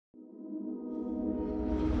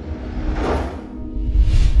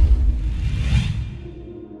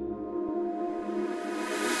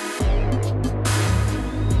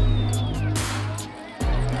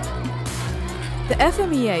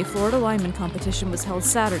FMEA Florida Lineman competition was held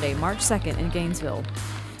Saturday, March 2nd in Gainesville.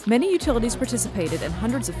 Many utilities participated and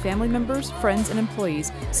hundreds of family members, friends, and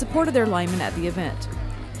employees supported their linemen at the event.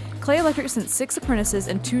 Clay Electric sent 6 apprentices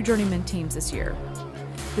and 2 journeyman teams this year.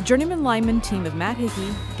 The journeyman lineman team of Matt Hickey,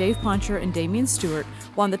 Dave Poncher, and Damian Stewart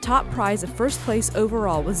won the top prize of first place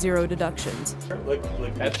overall with 0 deductions.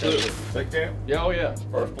 Absolutely. They can? Yeah, oh yeah.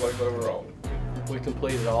 First place overall. We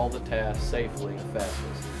completed all the tasks safely and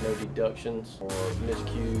fastest. No deductions or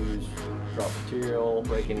miscues, drop material,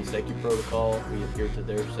 break any safety protocol. We adhered to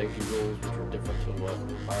their safety rules, which are different to what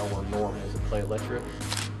our norm is at Clay Electric.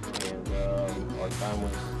 And our time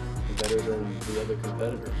was better than the other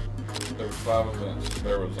competitors. There was 5 events.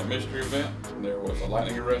 There was a mystery event, there was a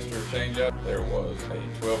lightning arrestor changeout, there was a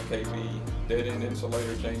 12 kV dead end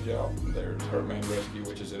insulator changeout, there's Hurt Man Rescue,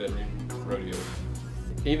 which is at every rodeo.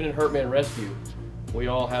 Even in Hurt Man Rescue, we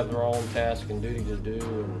all have their own task and duty to do,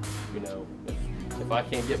 and you know, if I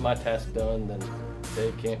can't get my task done, then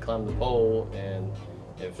Dave can't climb the pole, and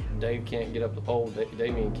if Dave can't get up the pole,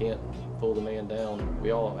 Damien can't pull the man down.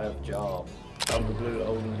 We all have a job. I'm the glue to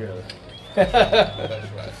hold them together.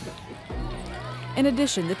 That's right. In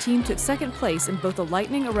addition, the team took 2nd place in both the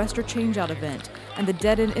lightning arrestor changeout event and the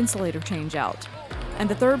dead end insulator changeout, and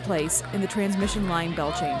the 3rd place in the transmission line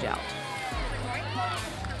bell changeout.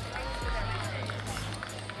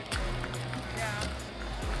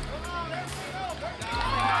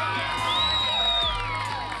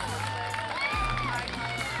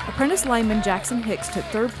 Apprentice lineman Jackson Hicks took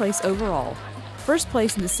 3rd place overall, 1st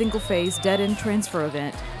place in the single-phase dead-end transfer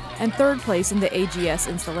event, and 3rd place in the AGS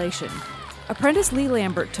installation. Apprentice Lee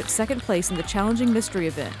Lambert took 2nd place in the challenging mystery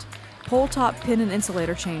event, pole top pin and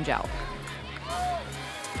insulator changeout.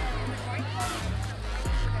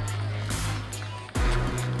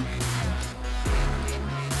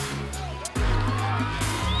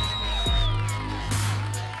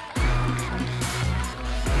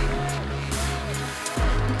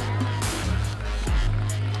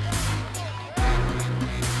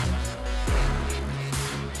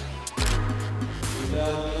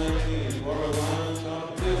 Florida Lineman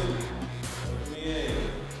competition. FMEA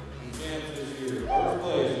in Kansas this year. 1st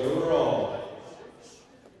place overall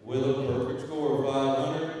with a perfect score of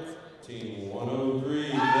 500. Team 103.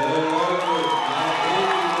 Dave Poncher, Matt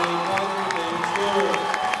Hickey, Dave Poncher, Dave Stewart.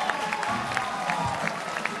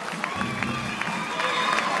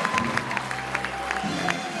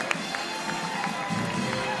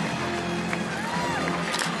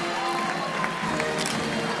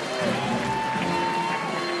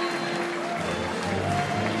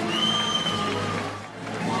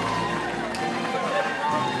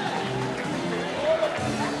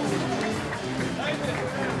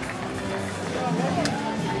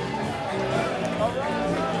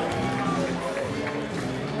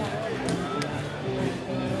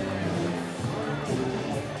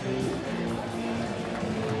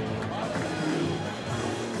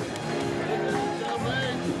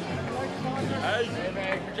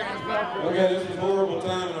 Okay, this is a horrible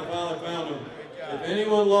time and I finally found them. If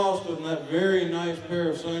anyone lost them that very nice pair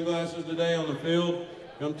of sunglasses today on the field,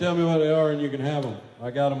 come tell me what they are and you can have them.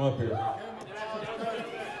 I got them up here.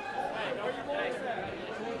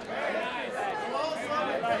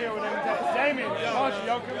 Damien,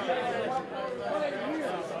 y'all come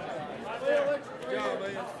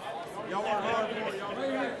y'all work hard for it.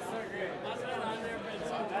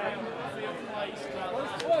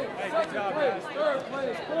 Hey, good job, guys. 3rd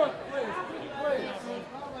place, 4th place, 5th place.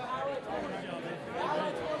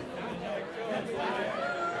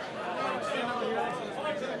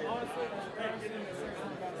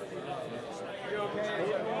 You okay?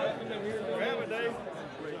 Grab it, Dave.